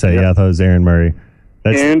what I was going to say. Yeah, I thought it was Aaron Murray.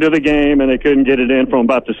 End of the game, and they couldn't get it in from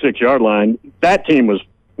about the 6-yard line. That team was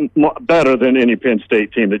better than any Penn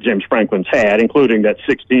State team that James Franklin's had, including that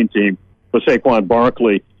 16 team with Saquon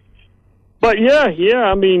Barkley. But, yeah,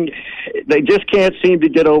 I mean, they just can't seem to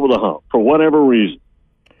get over the hump for whatever reason.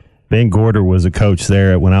 Ben Gorder was a coach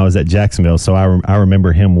there when I was at Jacksonville, so I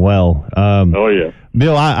remember him well. Oh, yeah.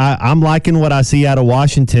 Bill, I'm liking what I see out of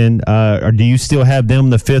Washington. Or do you still have them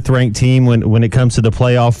the 5th-ranked team when it comes to the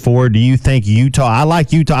playoff 4? Do you think Utah – I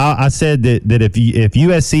like Utah. I said that if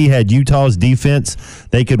USC had Utah's defense,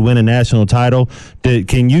 they could win a national title.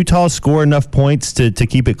 Can Utah score enough points to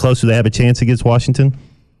keep it close so they have a chance against Washington?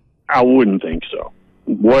 I wouldn't think so.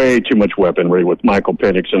 Way too much weaponry with Michael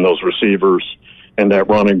Penix and those receivers and that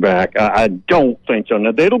running back. I don't think so.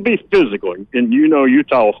 Now, it'll be physical, and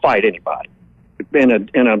Utah will fight anybody. In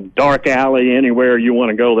a dark alley, anywhere you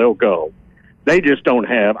want to go, they'll go. They just don't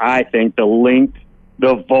have, I think, the length,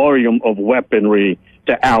 the volume of weaponry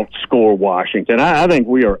to outscore Washington. I think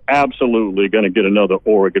we are absolutely going to get another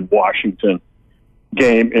Oregon-Washington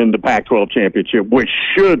game in the Pac-12 championship, which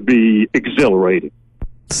should be exhilarating.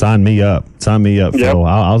 Sign me up, Phil. Yep.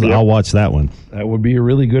 I'll watch that one. That would be a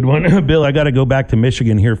really good one. Bill, I got to go back to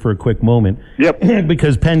Michigan here for a quick moment. Yep.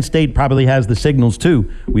 Because Penn State probably has the signals, too.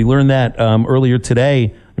 We learned that earlier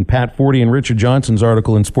today in Pat Forty and Richard Johnson's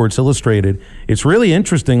article in Sports Illustrated. It's really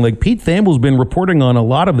interesting. Like, Pete Thamble's been reporting on a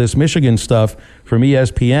lot of this Michigan stuff from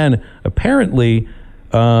ESPN. Apparently,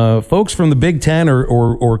 folks from the Big Ten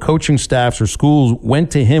or coaching staffs or schools went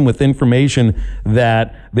to him with information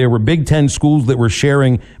that there were Big Ten schools that were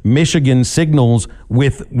sharing Michigan signals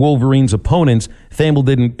with Wolverines' opponents. Thamble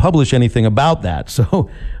didn't publish anything about that. So,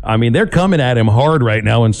 I mean, they're coming at him hard right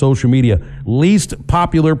now on social media. Least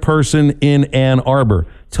popular person in Ann Arbor,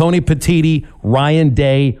 Tony Petitti, Ryan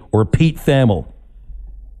Day, or Pete Thamble?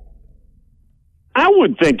 I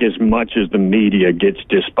would think as much as the media gets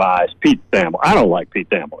despised, Pete Thamble. I don't like Pete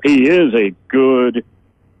Thamble. He is a good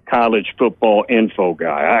college football info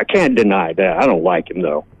guy. I can't deny that. I don't like him,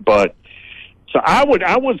 though. But so I would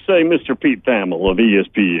say Mr. Pete Thamble of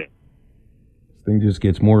ESPN. This thing just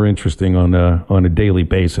gets more interesting on a daily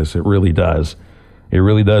basis. It really does. It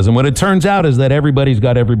really does. And what it turns out is that everybody's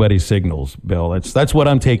got everybody's signals, Bill. That's what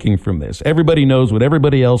I'm taking from this. Everybody knows what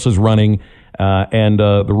everybody else is running, and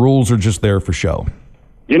the rules are just there for show.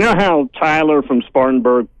 You know how Tyler from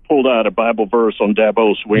Spartanburg pulled out a Bible verse on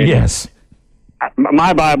Dabo Swinney? Yes.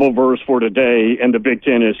 My Bible verse for today in the Big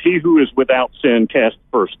Ten is, "He who is without sin cast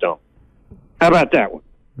the first stone." How about that one?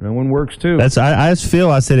 That one works, too. I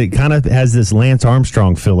said it kind of has this Lance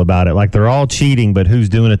Armstrong feel about it. Like they're all cheating, but who's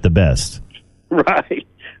doing it the best? Right.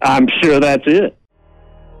 I'm sure that's it.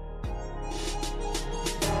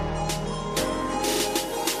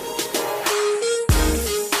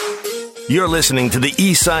 You're listening to the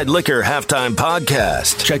Eastside Liquor Halftime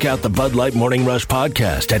Podcast. Check out the Bud Light Morning Rush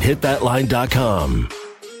Podcast at hitthatline.com.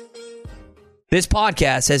 This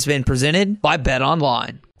podcast has been presented by Bet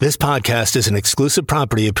Online. This podcast is an exclusive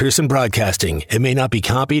property of Pearson Broadcasting. It may not be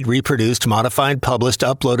copied, reproduced, modified, published,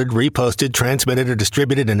 uploaded, reposted, transmitted, or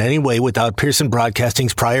distributed in any way without Pearson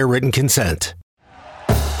Broadcasting's prior written consent.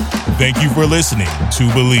 Thank you for listening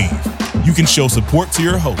to Believe. You can show support to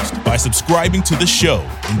your host by subscribing to the show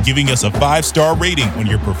and giving us a 5-star rating on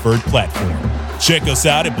your preferred platform. Check us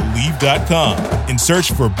out at Believe.com and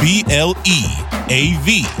search for BLEAV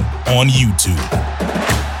on YouTube.